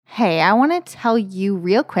Hey, I want to tell you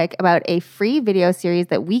real quick about a free video series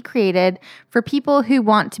that we created for people who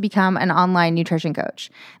want to become an online nutrition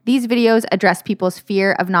coach. These videos address people's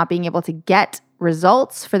fear of not being able to get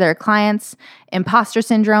results for their clients, imposter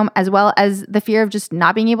syndrome, as well as the fear of just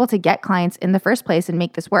not being able to get clients in the first place and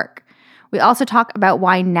make this work. We also talk about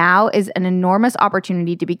why now is an enormous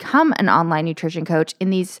opportunity to become an online nutrition coach in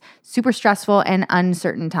these super stressful and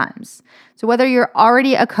uncertain times. So whether you're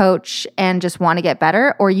already a coach and just want to get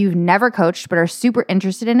better, or you've never coached but are super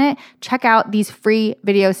interested in it, check out these free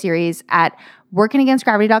video series at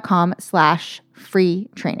workingagainstgravity.com/free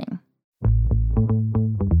training.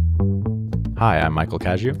 Hi, I'm Michael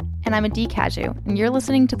Caju. And I'm Adi Caju, and you're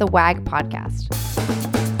listening to the WAG podcast.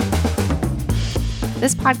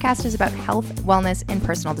 This podcast is about health, wellness, and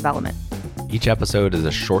personal development. Each episode is a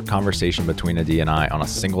short conversation between Adi and I on a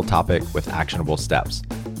single topic with actionable steps.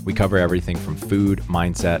 We cover everything from food,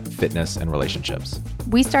 mindset, fitness, and relationships.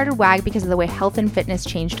 We started WAG because of the way health and fitness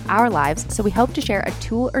changed our lives, so we hope to share a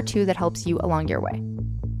tool or two that helps you along your way.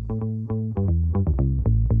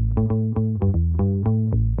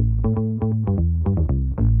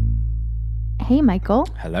 Hey, Michael.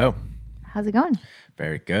 Hello. How's it going?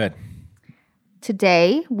 Very good.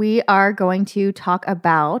 Today, we are going to talk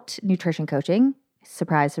about nutrition coaching.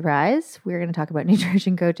 Surprise, surprise. We're going to talk about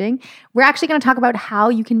nutrition coaching. We're actually going to talk about how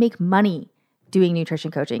you can make money doing nutrition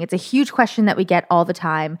coaching. It's a huge question that we get all the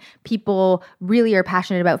time. People really are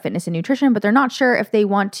passionate about fitness and nutrition, but they're not sure if they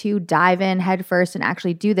want to dive in headfirst and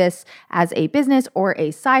actually do this as a business or a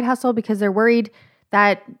side hustle because they're worried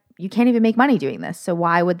that you can't even make money doing this. So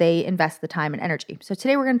why would they invest the time and energy? So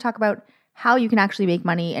today we're going to talk about how you can actually make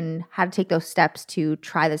money and how to take those steps to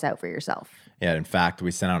try this out for yourself. Yeah, in fact, we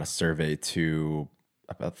sent out a survey to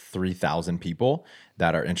about 3,000 people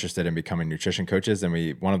that are interested in becoming nutrition coaches.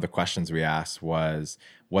 And one of the questions we asked was,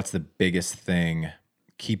 what's the biggest thing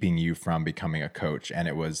keeping you from becoming a coach? And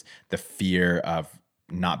it was the fear of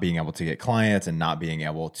not being able to get clients and not being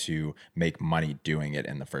able to make money doing it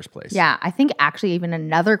in the first place. Yeah, I think actually even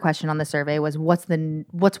another question on the survey was, what's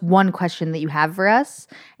one question that you have for us?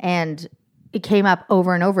 And it came up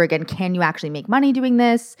over and over again. Can you actually make money doing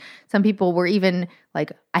this? Some people were even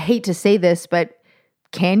like, I hate to say this, but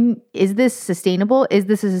is this sustainable? Is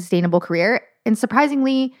this a sustainable career? And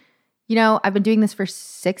surprisingly, I've been doing this for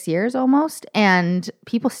 6 years almost, and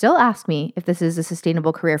people still ask me if this is a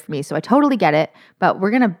sustainable career for me. So I totally get it, but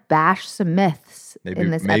we're going to bash some myths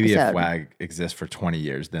in this maybe episode. If WAG exists for 20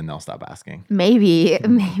 years, then they'll stop asking. Maybe.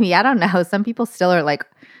 I don't know. Some people still are like,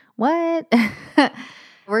 what?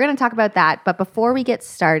 We're going to talk about that. But before we get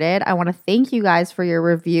started, I want to thank you guys for your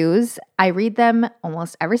reviews. I read them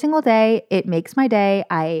almost every single day. It makes my day.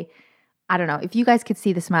 I don't know. If you guys could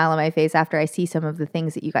see the smile on my face after I see some of the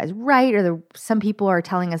things that you guys write, or some people are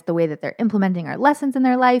telling us the way that they're implementing our lessons in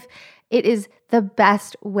their life, it is the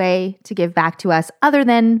best way to give back to us other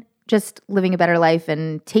than just living a better life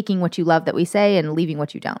and taking what you love that we say and leaving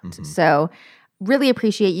what you don't. Mm-hmm. So really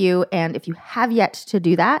appreciate you. And if you have yet to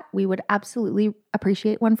do that, we would absolutely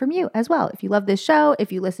appreciate one from you as well. If you love this show,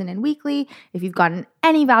 if you listen in weekly, if you've gotten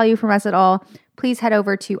any value from us at all, please head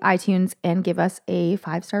over to iTunes and give us a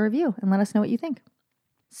 5-star review and let us know what you think.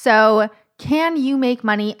 So, can you make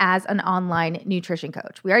money as an online nutrition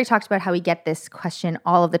coach? We already talked about how we get this question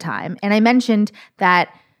all of the time. And I mentioned that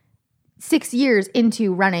 6 years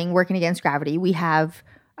into running Working Against Gravity, we have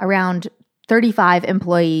around 35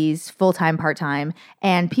 employees, full-time, part-time,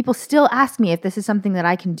 and people still ask me if this is something that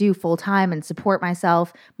I can do full-time and support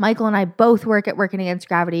myself. Michael and I both work at Working Against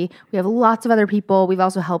Gravity. We have lots of other people. We've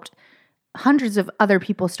also helped hundreds of other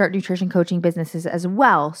people start nutrition coaching businesses as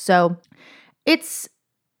well. So it's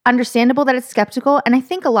understandable that it's skeptical, and I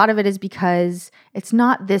think a lot of it is because it's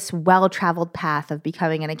not this well-traveled path of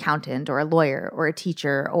becoming an accountant or a lawyer or a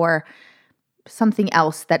teacher or something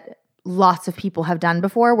else that lots of people have done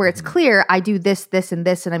before, where it's clear I do this, this, and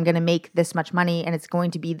this, and I'm going to make this much money, and it's going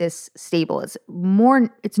to be this stable. It's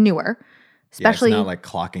newer. Especially, it's not like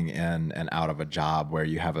clocking in and out of a job where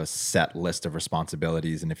you have a set list of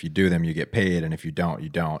responsibilities, and if you do them, you get paid, and if you don't, you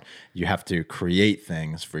don't. You have to create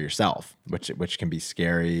things for yourself, which can be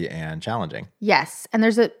scary and challenging. Yes, and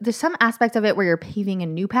there's some aspect of it where you're paving a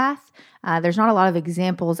new path. There's not a lot of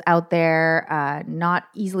examples out there, not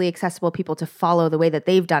easily accessible people to follow the way that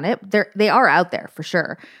they've done it. They are out there for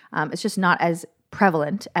sure. It's just not as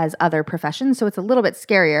prevalent as other professions, so it's a little bit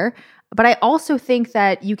scarier. But I also think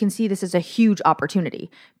that you can see this as a huge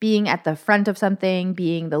opportunity. Being at the front of something,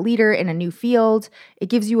 being the leader in a new field, it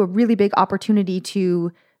gives you a really big opportunity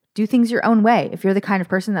to do things your own way. If you're the kind of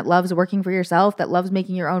person that loves working for yourself, that loves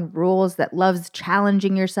making your own rules, that loves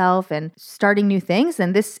challenging yourself and starting new things,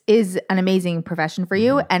 then this is an amazing profession for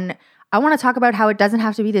you. And I want to talk about how it doesn't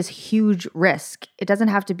have to be this huge risk. It doesn't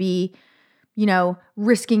have to be,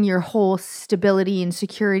 risking your whole stability and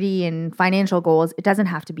security and financial goals. It doesn't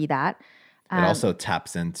have to be that. It also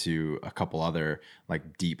taps into a couple other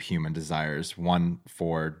like deep human desires. One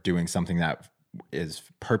for doing something that is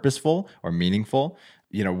purposeful or meaningful.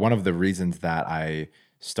 One of the reasons that I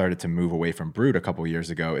started to move away from Brood a couple of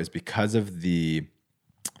years ago is because of the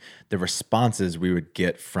responses we would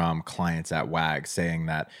get from clients at WAG saying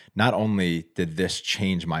that not only did this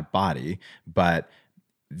change my body, but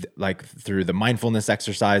like through the mindfulness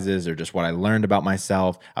exercises or just what I learned about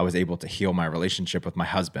myself, I was able to heal my relationship with my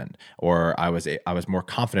husband, or I was more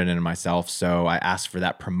confident in myself. So I asked for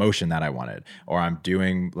that promotion that I wanted, or I'm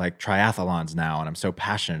doing like triathlons now and I'm so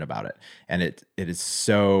passionate about it. And it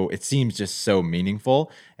seems just so meaningful.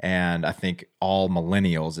 And I think all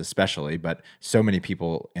millennials especially, but so many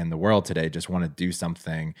people in the world today just want to do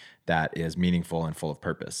something that is meaningful and full of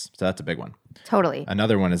purpose. So that's a big one. Totally.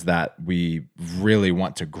 Another one is that we really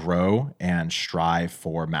want to grow and strive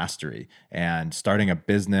for mastery. And starting a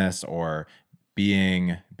business or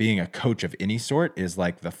being a coach of any sort is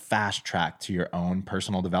like the fast track to your own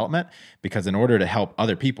personal development, because in order to help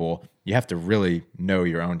other people, you have to really know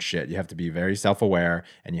your own shit. You have to be very self-aware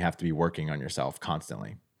and you have to be working on yourself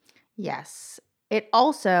constantly. Yes. It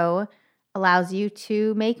also allows you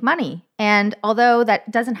to make money. And although that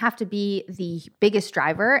doesn't have to be the biggest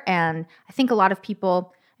driver, and I think a lot of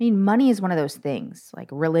people, money is one of those things like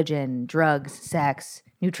religion, drugs, sex,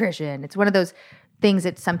 nutrition. It's one of those things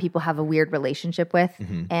that some people have a weird relationship with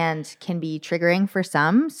and can be triggering for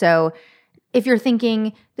some. So if you're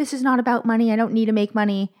thinking, this is not about money, I don't need to make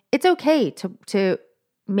money, it's okay to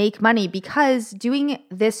make money, because doing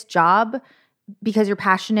this job because you're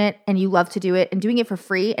passionate and you love to do it, and doing it for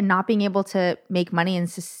free and not being able to make money and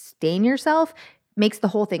sustain yourself makes the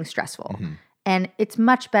whole thing stressful. And it's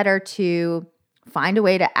much better to find a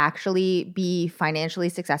way to actually be financially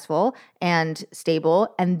successful and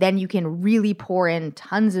stable, and then you can really pour in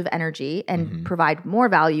tons of energy and provide more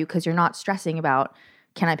value because you're not stressing about,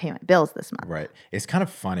 can I pay my bills this month? Right. It's kind of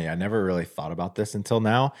funny. I never really thought about this until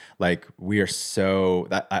now. Like we are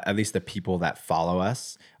at least the people that follow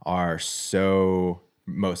us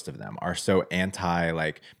most of them are so anti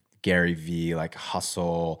like Gary V, like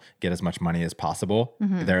hustle, get as much money as possible.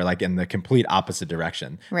 They're like in the complete opposite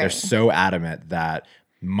direction. Right. They're so adamant that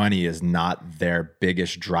money is not their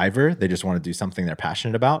biggest driver. They just want to do something they're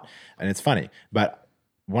passionate about. And it's funny. But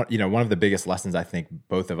one of the biggest lessons I think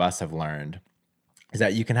both of us have learned is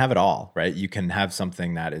that you can have it all, right? You can have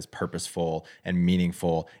something that is purposeful and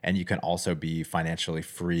meaningful, and you can also be financially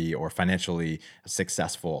free or financially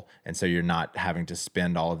successful. And so you're not having to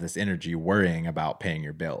spend all of this energy worrying about paying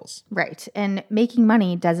your bills. Right. And making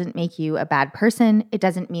money doesn't make you a bad person. It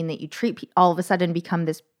doesn't mean that you all of a sudden become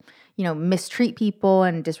this, mistreat people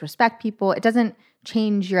and disrespect people. It doesn't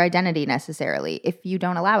change your identity necessarily if you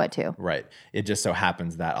don't allow it to. Right. It just so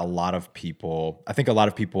happens that a lot of people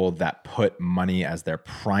that put money as their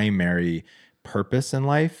primary purpose in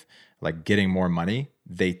life, like getting more money,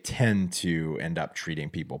 they tend to end up treating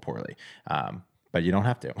people poorly. But you don't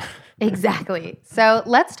have to. Exactly. So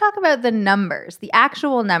let's talk about the numbers, the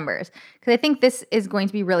actual numbers, because I think this is going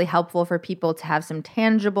to be really helpful for people to have some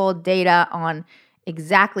tangible data on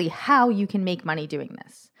exactly how you can make money doing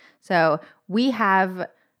this. So we have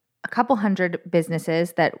a couple hundred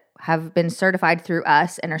businesses that have been certified through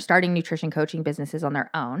us and are starting nutrition coaching businesses on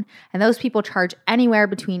their own. And those people charge anywhere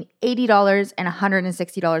between $80 and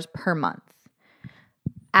 $160 per month.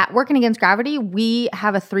 At Working Against Gravity, we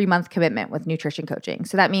have a 3-month commitment with nutrition coaching.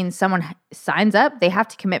 So that means someone signs up, they have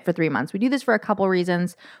to commit for 3 months. We do this for a couple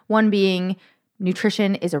reasons. One being,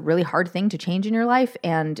 nutrition is a really hard thing to change in your life.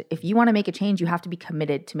 And if you want to make a change, you have to be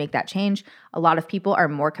committed to make that change. A lot of people are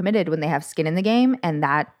more committed when they have skin in the game, and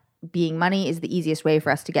that being money is the easiest way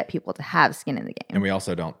for us to get people to have skin in the game. And we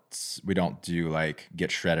also don't do like get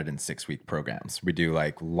shredded in 6-week programs. We do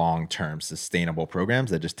like long-term sustainable programs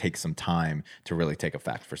that just take some time to really take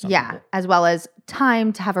effect for some people. As well as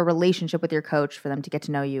time to have a relationship with your coach, for them to get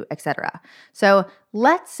to know you, etc. So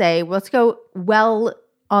let's go well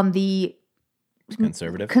on the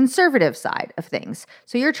conservative side of things.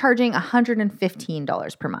 So you're charging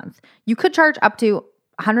 $115 per month. You could charge up to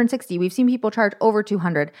 $160. We've seen people charge over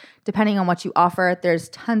 $200 depending on what you offer. There's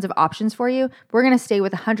tons of options for you. But we're going to stay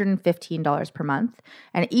with $115 per month,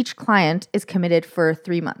 and each client is committed for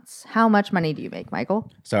 3 months. How much money do you make,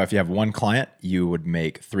 Michael? So if you have one client, you would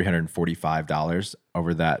make $345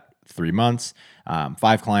 over that 3 months.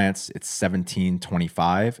 5 clients, it's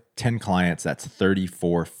 $1,725. 10 clients, that's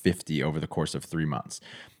 $3,450 over the course of 3 months.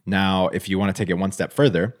 Now, if you want to take it one step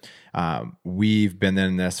further, we've been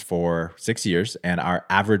in this for 6 years and our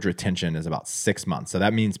average retention is about 6 months. So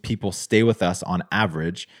that means people stay with us on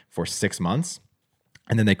average for 6 months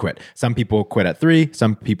and then they quit. Some people quit at 3,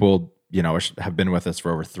 some people have been with us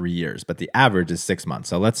for over 3 years, but the average is 6 months.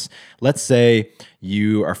 So let's say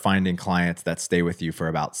you are finding clients that stay with you for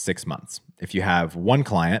about 6 months. If you have 1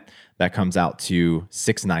 client, that comes out to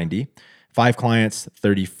 $690. 5 clients,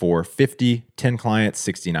 $3,450. 10 clients,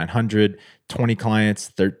 $6,900. 20 clients,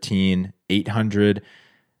 $13,800.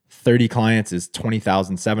 30 clients is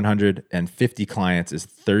 $20,700, and 50 clients is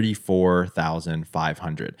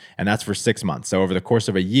 $34,500. And that's for 6 months. So over the course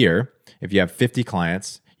of a year, if you have 50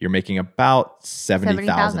 clients, you're making about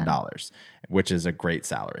 $70,000, which is a great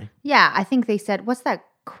salary. Yeah, I think they said, what's that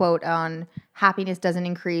quote on happiness doesn't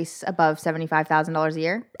increase above $75,000 a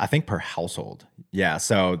year? I think per household. Yeah,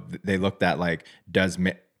 so they looked at like, does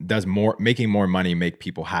making more money make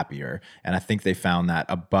people happier? And I think they found that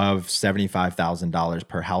above $75,000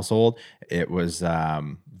 per household, it was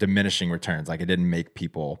diminishing returns. Like it didn't make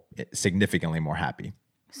people significantly more happy.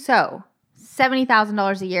 So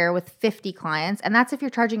 $70,000 a year with 50 clients, and that's if you're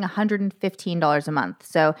charging $115 a month.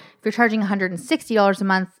 So if you're charging $160 a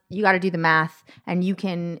month, you got to do the math, and you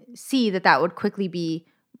can see that would quickly be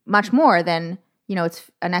much more than,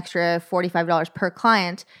 it's an extra $45 per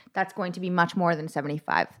client. That's going to be much more than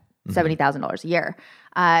 $70,000 a year.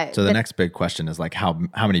 So the next big question is like, how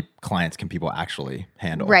many clients can people actually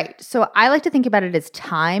handle? Right. So I like to think about it as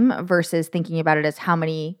time versus thinking about it as how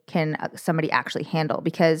many can somebody actually handle,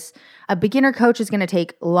 because a beginner coach is going to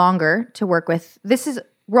take longer to work with.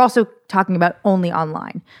 We're also talking about only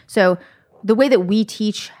online. So the way that we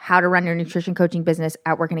teach how to run your nutrition coaching business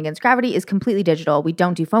at Working Against Gravity is completely digital. We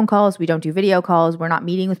don't do phone calls. We don't do video calls. We're not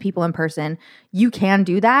meeting with people in person. You can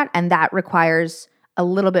do that, and that requires a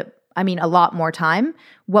lot more time.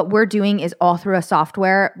 What we're doing is all through a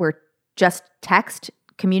software. We're just text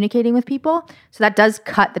communicating with people. So that does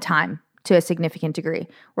cut the time to a significant degree.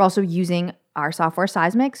 We're also using our software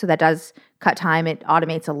Seismic, so that does cut time. It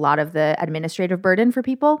automates a lot of the administrative burden for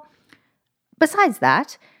people. Besides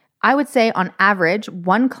that, I would say on average,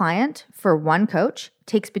 1 client for 1 coach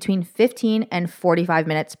takes between 15 and 45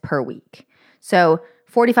 minutes per week. So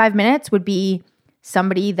 45 minutes would be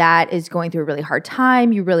somebody that is going through a really hard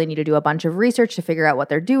time. You really need to do a bunch of research to figure out what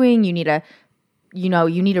they're doing. You need to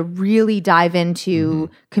really dive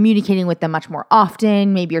into communicating with them much more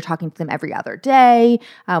often. Maybe you're talking to them every other day.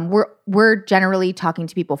 We're generally talking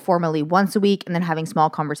to people formally once a week and then having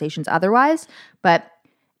small conversations otherwise. But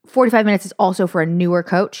 45 minutes is also for a newer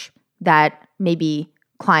coach that maybe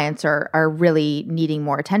clients are really needing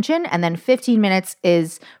more attention. And then 15 minutes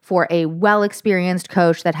is for a well-experienced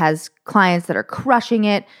coach that has clients that are crushing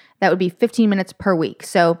it. That would be 15 minutes per week.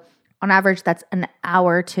 So on average, that's an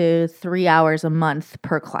hour to 3 hours a month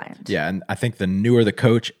per client. Yeah, and I think the newer the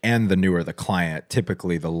coach and the newer the client,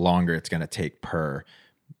 typically the longer it's going to take per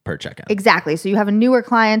check-in. Exactly. So you have a newer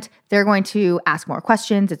client, they're going to ask more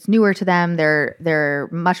questions. It's newer to them. They're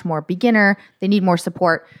much more beginner. They need more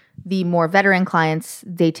support. The more veteran clients,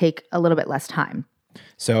 they take a little bit less time.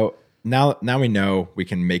 So now we know we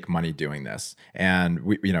can make money doing this. And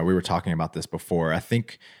we were talking about this before. I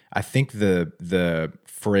think the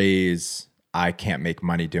phrase I can't make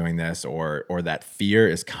money doing this or that fear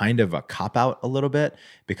is kind of a cop-out a little bit,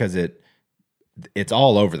 because it's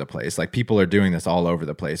all over the place. Like people are doing this all over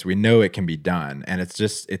the place. We know it can be done. And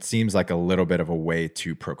it seems like a little bit of a way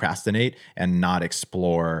to procrastinate and not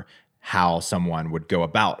explore how someone would go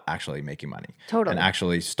about actually making money. Totally. And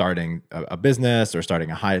actually starting a business or starting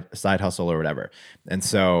a side hustle or whatever. And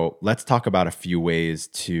so let's talk about a few ways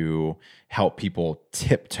to help people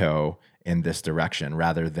tiptoe in this direction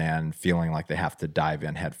rather than feeling like they have to dive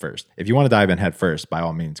in head first. If you want to dive in head first, by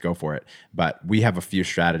all means, go for it. But we have a few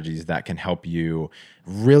strategies that can help you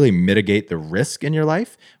really mitigate the risk in your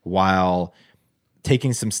life while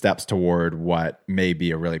taking some steps toward what may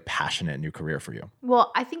be a really passionate new career for you.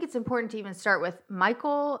 Well, I think it's important to even start with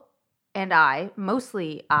Michael and I,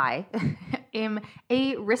 mostly I, am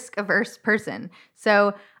a risk-averse person.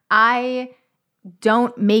 So I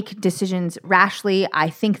don't make decisions rashly.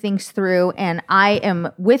 I think things through, and I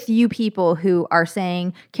am with you people who are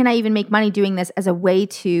saying, can I even make money doing this, as a way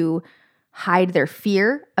to hide their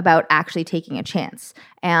fear about actually taking a chance.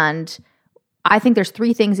 And I think there's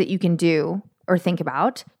 3 things that you can do or think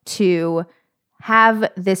about to have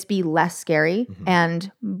this be less scary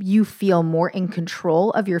and you feel more in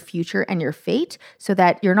control of your future and your fate, so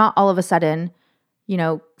that you're not all of a sudden,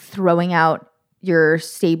 throwing out your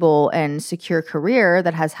stable and secure career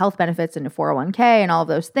that has health benefits and a 401k and all of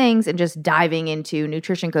those things, and just diving into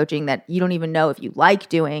nutrition coaching that you don't even know if you like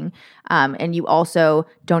doing, and you also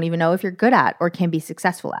don't even know if you're good at or can be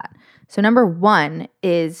successful at. So number one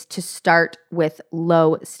is to start with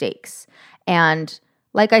low stakes. And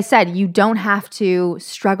like I said, you don't have to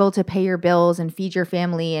struggle to pay your bills and feed your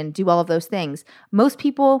family and do all of those things. Most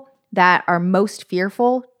people that are most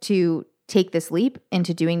fearful to take this leap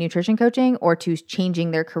into doing nutrition coaching or to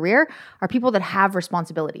changing their career are people that have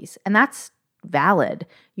responsibilities. And that's valid.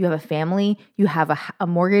 You have a family, you have a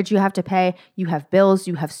mortgage you have to pay, you have bills,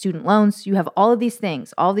 you have student loans, you have all of these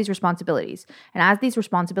things, all of these responsibilities. And as these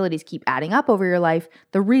responsibilities keep adding up over your life,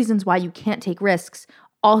 the reasons why you can't take risks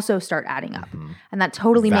also start adding up. And that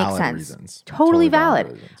totally makes sense. Reasons. Totally valid.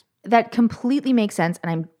 Reasons. That completely makes sense.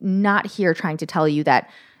 And I'm not here trying to tell you that,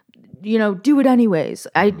 do it anyways.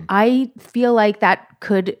 I feel like that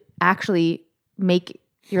could actually make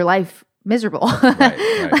your life miserable.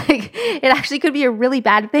 Right. Like it actually could be a really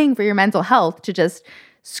bad thing for your mental health to just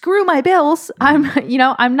screw my bills.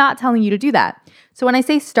 I'm not telling you to do that. So when I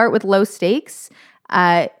say start with low stakes,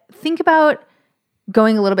 think about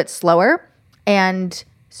going a little bit slower and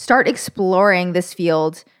start exploring this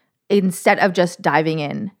field instead of just diving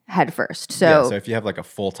in head first. So if you have like a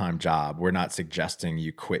full-time job, we're not suggesting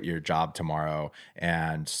you quit your job tomorrow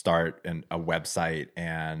and start a website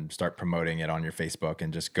and start promoting it on your Facebook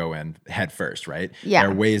and just go in head first, right? Yeah.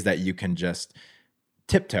 There are ways that you can just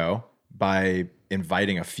tiptoe by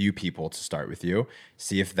inviting a few people to start with you,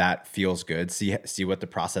 see if that feels good, see what the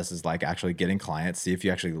process is like actually getting clients, see if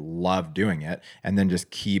you actually love doing it, and then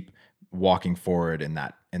just keep walking forward in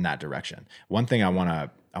that direction. One thing I want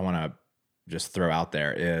to just throw out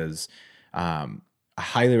there is I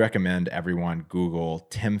highly recommend everyone Google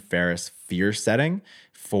Tim Ferriss fear setting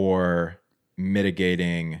for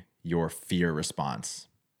mitigating your fear response.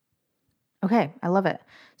 Okay, I love it.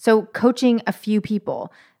 So coaching a few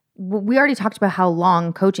people. We already talked about how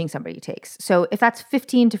long coaching somebody takes. So if that's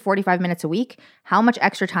 15 to 45 minutes a week, how much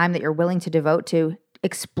extra time that you're willing to devote to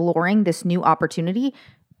exploring this new opportunity,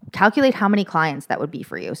 calculate how many clients that would be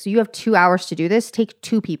for you. So you have 2 hours to do this, take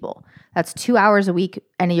 2 people. That's 2 hours a week,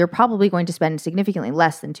 and you're probably going to spend significantly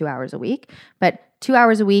less than 2 hours a week. But 2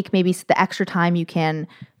 hours a week, maybe the extra time you can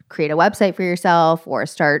create a website for yourself or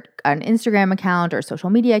start an Instagram account or social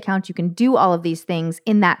media account. You can do all of these things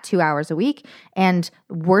in that 2 hours a week. And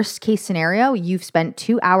worst case scenario, you've spent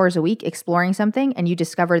 2 hours a week exploring something and you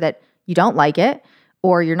discover that you don't like it,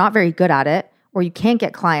 or you're not very good at it, or you can't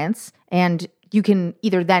get clients, and you can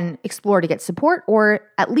either then explore to get support, or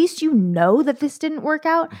at least you know that this didn't work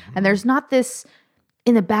out. And there's not this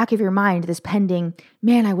in the back of your mind, this pending,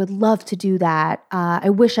 man, I would love to do that. I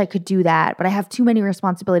wish I could do that, but I have too many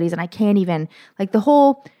responsibilities and I can't even, like the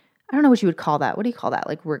whole, I don't know what you would call that. What do you call that?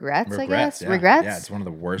 Like regrets, I guess? Yeah. Regrets? Yeah, it's one of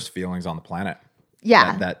the worst feelings on the planet.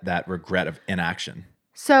 Yeah. That regret of inaction.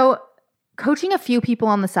 So coaching a few people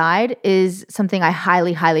on the side is something I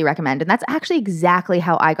highly, highly recommend. And that's actually exactly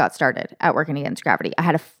how I got started at Working Against Gravity. I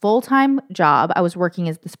had a full-time job. I was working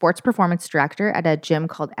as the sports performance director at a gym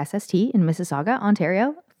called SST in Mississauga,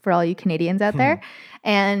 Ontario, for all you Canadians out there.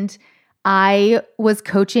 And I was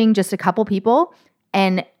coaching just a couple people,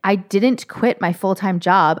 and I didn't quit my full-time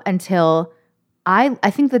job until I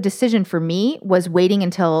think the decision for me was waiting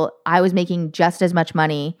until I was making just as much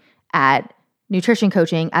money at nutrition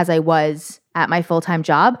coaching as I was at my full-time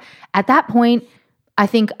job. At that point, I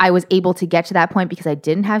think I was able to get to that point because I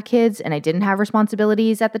didn't have kids and I didn't have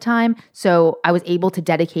responsibilities at the time. So I was able to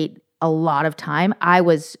dedicate a lot of time. I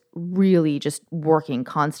was really just working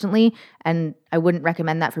constantly, and I wouldn't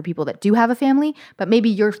recommend that for people that do have a family, but maybe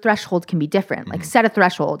your threshold can be different. Like set a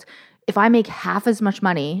threshold. If I make half as much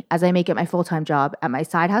money as I make at my full-time job at my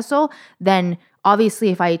side hustle, then obviously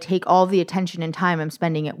if I take all the attention and time I'm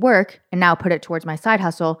spending at work and now put it towards my side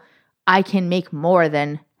hustle, I can make more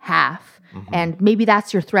than half. And maybe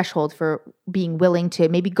that's your threshold for being willing to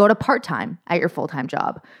maybe go to part-time at your full-time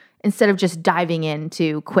job instead of just diving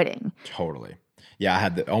into quitting. Totally. Yeah, I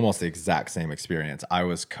had almost the exact same experience. I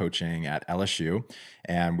was coaching at LSU,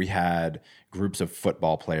 and we had groups of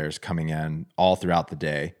football players coming in all throughout the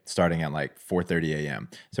day, starting at like 4:30 a.m.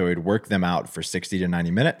 So we'd work them out for 60 to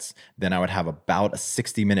 90 minutes. Then I would have about a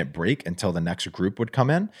 60-minute break until the next group would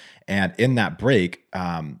come in. And in that break,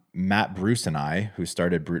 Matt Bruce and I, who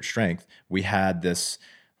started Brute Strength, we had this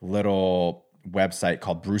little website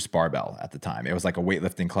called Bruce Barbell at the time. It was like a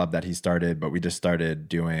weightlifting club that he started, but we just started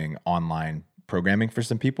doing online programming for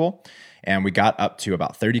some people. And we got up to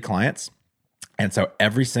about 30 clients. And so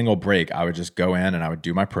every single break, I would just go in and I would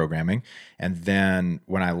do my programming. And then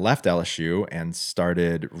when I left LSU and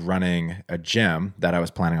started running a gym that I was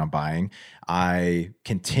planning on buying, I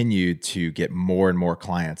continued to get more and more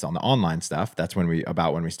clients on the online stuff. That's when we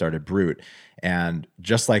started Brute. And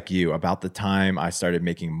just like you, about the time I started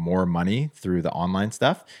making more money through the online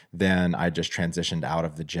stuff, then I just transitioned out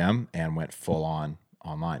of the gym and went full on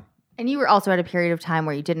online. And you were also at a period of time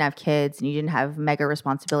where you didn't have kids and you didn't have mega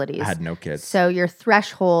responsibilities. I had no kids. So your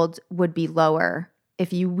threshold would be lower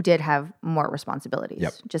if you did have more responsibilities.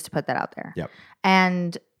 Yep. Just to put that out there. Yep.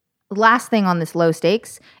 And last thing on this low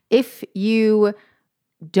stakes, if you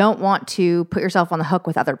don't want to put yourself on the hook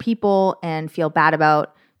with other people and feel bad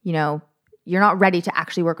about, you're not ready to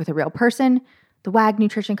actually work with a real person, the WAG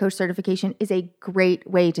Nutrition Coach certification is a great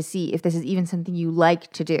way to see if this is even something you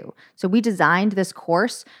like to do. So we designed this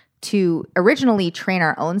course to originally train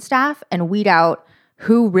our own staff and weed out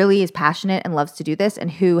who really is passionate and loves to do this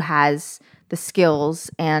and who has the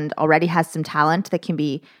skills and already has some talent that can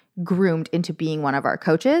be groomed into being one of our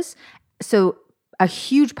coaches. So a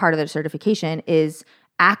huge part of the certification is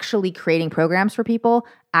actually creating programs for people,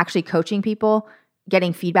 actually coaching people,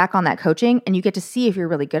 getting feedback on that coaching, and you get to see if you're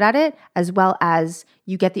really good at it, as well as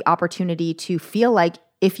you get the opportunity to feel like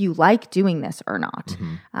if you like doing this or not.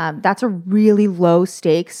 Mm-hmm. That's a really low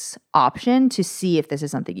stakes option to see if this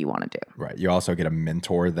is something you want to do. Right. You also get a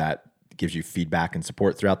mentor that gives you feedback and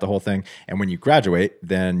support throughout the whole thing. And when you graduate,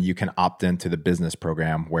 then you can opt into the business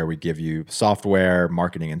program where we give you software,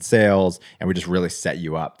 marketing and sales, and we just really set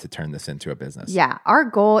you up to turn this into a business. Yeah. Our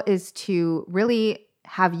goal is to really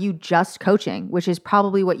have you just coaching, which is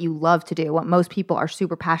probably what you love to do, what most people are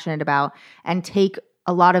super passionate about, and take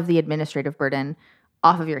a lot of the administrative burden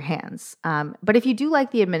off of your hands. But if you do like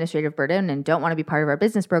the administrative burden and don't want to be part of our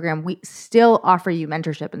business program, we still offer you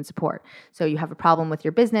mentorship and support. So you have a problem with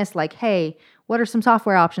your business, like, hey, what are some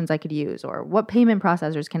software options I could use? Or what payment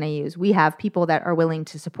processors can I use? We have people that are willing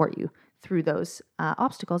to support you through those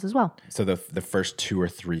obstacles as well. So the first 2 or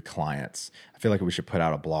 3 clients, I feel like we should put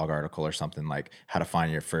out a blog article or something like how to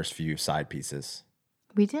find your first few side pieces.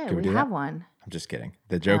 We did. Can we have that? one. I'm just kidding.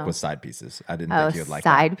 The joke was side pieces. I didn't think you would like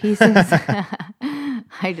side that. Pieces.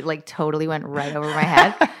 I totally went right over my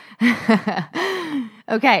head.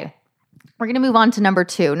 Okay. We're going to move on to number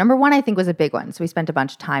 2. Number 1, I think, was a big one. So we spent a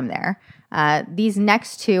bunch of time there. These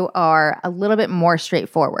next 2 are a little bit more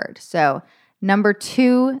straightforward. So number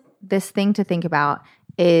 2, this thing to think about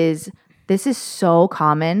is this is so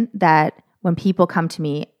common that when people come to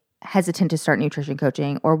me hesitant to start nutrition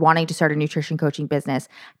coaching or wanting to start a nutrition coaching business,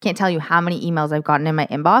 I can't tell you how many emails I've gotten in my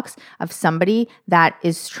inbox of somebody that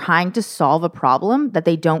is trying to solve a problem that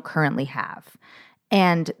they don't currently have.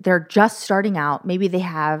 And they're just starting out. Maybe they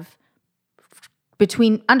have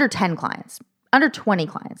between under 10 clients, under 20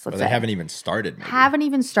 clients, let's say. They haven't even started. Maybe. Haven't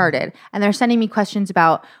even started. And they're sending me questions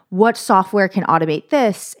about what software can automate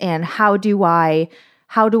this and what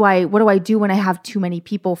do I do when I have too many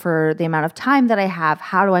people for the amount of time that I have?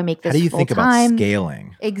 How do I make this full-time? How do you think about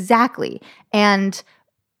scaling? Exactly. And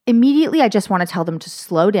immediately I just want to tell them to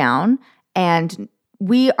slow down. And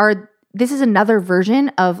this is another version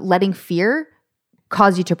of letting fear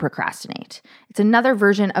cause you to procrastinate. It's another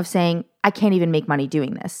version of saying, I can't even make money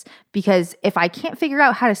doing this. Because if I can't figure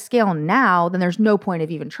out how to scale now, then there's no point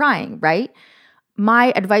of even trying, right?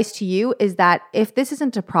 My advice to you is that if this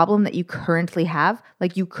isn't a problem that you currently have,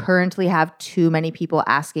 like you currently have too many people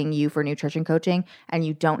asking you for nutrition coaching and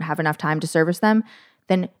you don't have enough time to service them,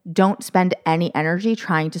 then don't spend any energy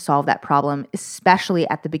trying to solve that problem, especially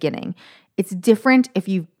at the beginning. It's different if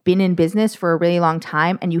you've been in business for a really long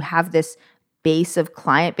time and you have this base of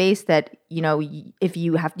client base that, if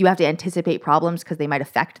you have to anticipate problems because they might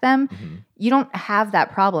affect them. Mm-hmm. You don't have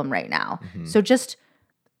that problem right now. Mm-hmm. So just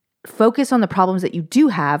focus on the problems that you do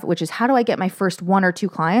have, which is how do I get my first 1 or 2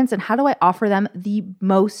 clients and how do I offer them the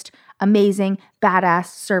most amazing,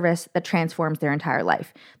 badass service that transforms their entire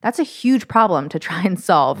life? That's a huge problem to try and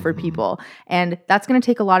solve for people. And that's going to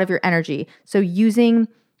take a lot of your energy. So using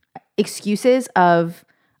excuses of,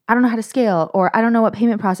 I don't know how to scale, or I don't know what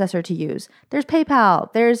payment processor to use. There's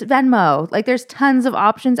PayPal, there's Venmo, there's tons of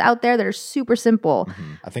options out there that are super simple.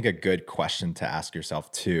 Mm-hmm. I think a good question to ask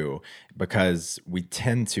yourself too, because we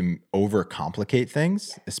tend to overcomplicate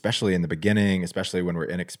things, especially in the beginning, especially when we're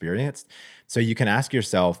inexperienced. So you can ask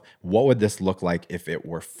yourself, what would this look like if it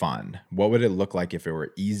were fun? What would it look like if it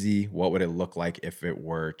were easy? What would it look like if it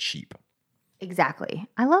were cheap? Exactly.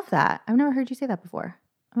 I love that. I've never heard you say that before.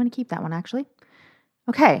 I'm going to keep that one actually.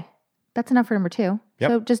 Okay, that's enough for number 2. Yep.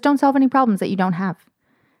 So just don't solve any problems that you don't have.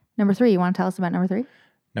 Number 3, you want to tell us about number 3?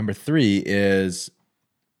 Number 3 is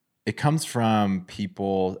It comes from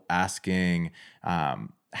people asking,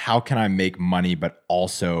 how can I make money but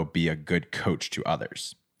also be a good coach to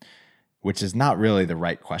others? Which is not really the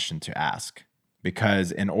right question to ask.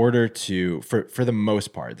 Because in order to, for the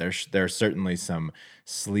most part, there are certainly some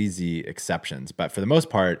sleazy exceptions, but for the most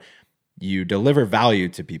part, you deliver value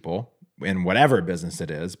to people in whatever business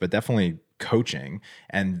it is, but definitely coaching,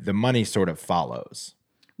 and the money sort of follows.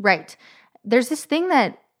 Right. There's this thing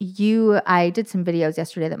that I did some videos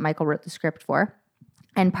yesterday that Michael wrote the script for.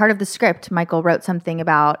 And part of the script, Michael wrote something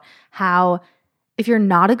about how if you're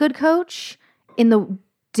not a good coach in the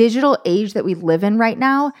digital age that we live in right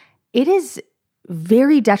now, it is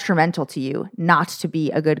very detrimental to you not to be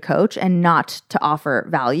a good coach and not to offer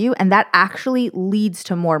value. And that actually leads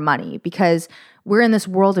to more money because we're in this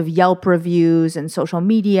world of Yelp reviews and social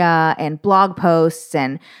media and blog posts,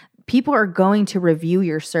 and people are going to review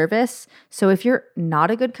your service. So if you're not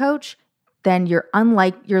a good coach, then you're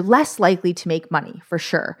less likely to make money for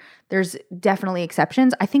sure. There's definitely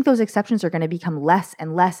exceptions. I think those exceptions are going to become less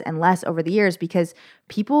and less and less over the years because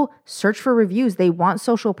people search for reviews. They want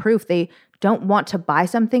social proof. They don't want to buy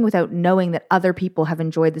something without knowing that other people have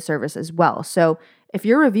enjoyed the service as well. So if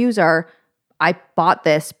your reviews are, I bought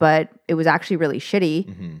this, but it was actually really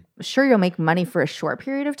shitty, sure, you'll make money for a short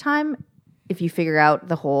period of time if you figure out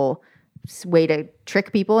the whole way to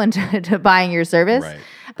trick people into buying your service, right.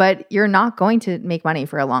 But you're not going to make money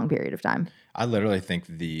for a long period of time. I literally think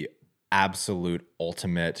the absolute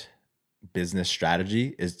ultimate business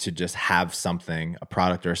strategy is to just have something, a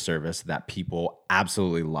product or a service that people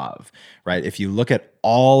absolutely love, right? If you look at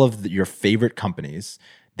all of your favorite companies,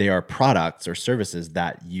 they are products or services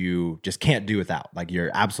that you just can't do without. Like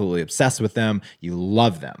you're absolutely obsessed with them. You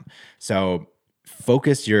love them. So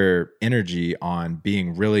focus your energy on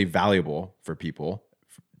being really valuable for people,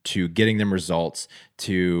 to getting them results,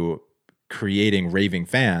 to creating raving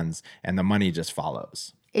fans, and the money just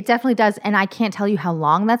follows. It definitely does. And I can't tell you how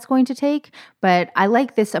long that's going to take, but I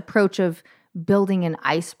like this approach of building an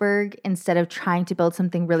iceberg instead of trying to build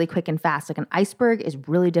something really quick and fast. Like an iceberg is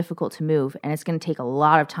really difficult to move, and it's going to take a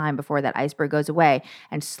lot of time before that iceberg goes away.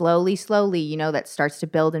 And slowly, that starts to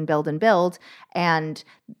build and build and build. And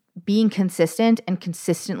being consistent and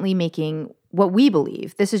consistently making what we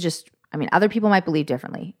believe. This is just, other people might believe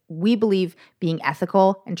differently. We believe being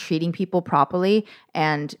ethical and treating people properly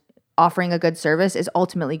and offering a good service is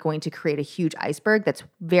ultimately going to create a huge iceberg that's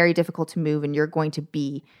very difficult to move, and you're going to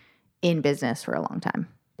be in business for a long time.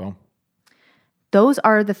 Boom. Those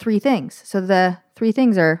are the three things. So the three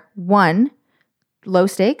things are: 1, low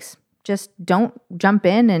stakes. Just don't jump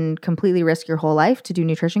in and completely risk your whole life to do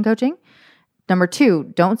nutrition coaching. Number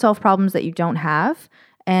 2, don't solve problems that you don't have.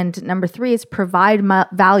 And number 3 is provide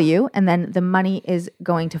value, and then the money is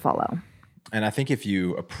going to follow. And I think if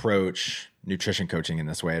you approach nutrition coaching in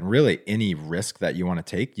this way, and really any risk that you want to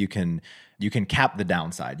take, you can cap the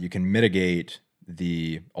downside. You can mitigate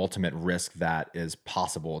the ultimate risk that is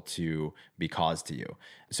possible to be caused to you.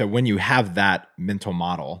 So when you have that mental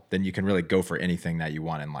model, then you can really go for anything that you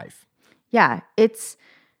want in life. Yeah, it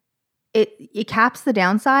caps the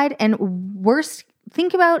downside. And worst,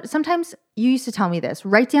 think about, sometimes you used to tell me this,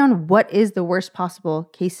 write down what is the worst possible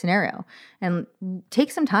case scenario, and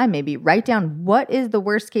take some time, maybe write down what is the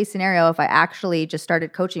worst case scenario if I actually just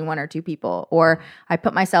started coaching 1 or 2 people, or I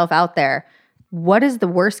put myself out there. What is the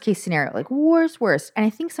worst case scenario? Like worst. And I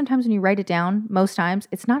think sometimes when you write it down, most times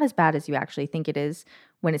it's not as bad as you actually think it is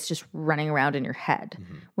when it's just running around in your head.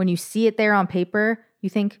 Mm-hmm. When you see it there on paper, you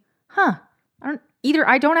think, I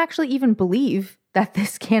don't actually even believe that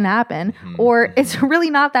this can happen, or it's really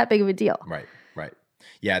not that big of a deal. Right.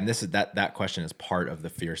 Yeah, and this is that question is part of the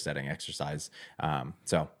fear setting exercise.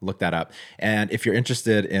 So look that up. And if you're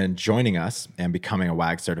interested in joining us and becoming a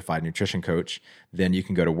WAG certified nutrition coach, then you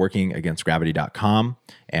can go to workingagainstgravity.com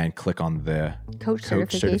and click on the coach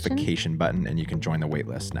certification button, and you can join the wait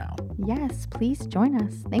list now. Yes, please join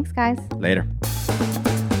us. Thanks, guys. Later.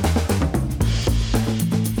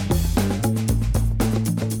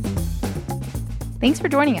 Thanks for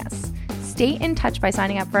joining us. Stay in touch by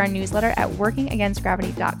signing up for our newsletter at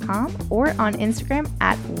workingagainstgravity.com or on Instagram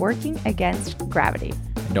at workingagainstgravity.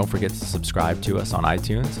 And don't forget to subscribe to us on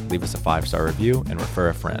iTunes, leave us a 5-star review, and refer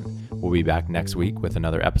a friend. We'll be back next week with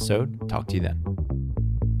another episode. Talk to you then.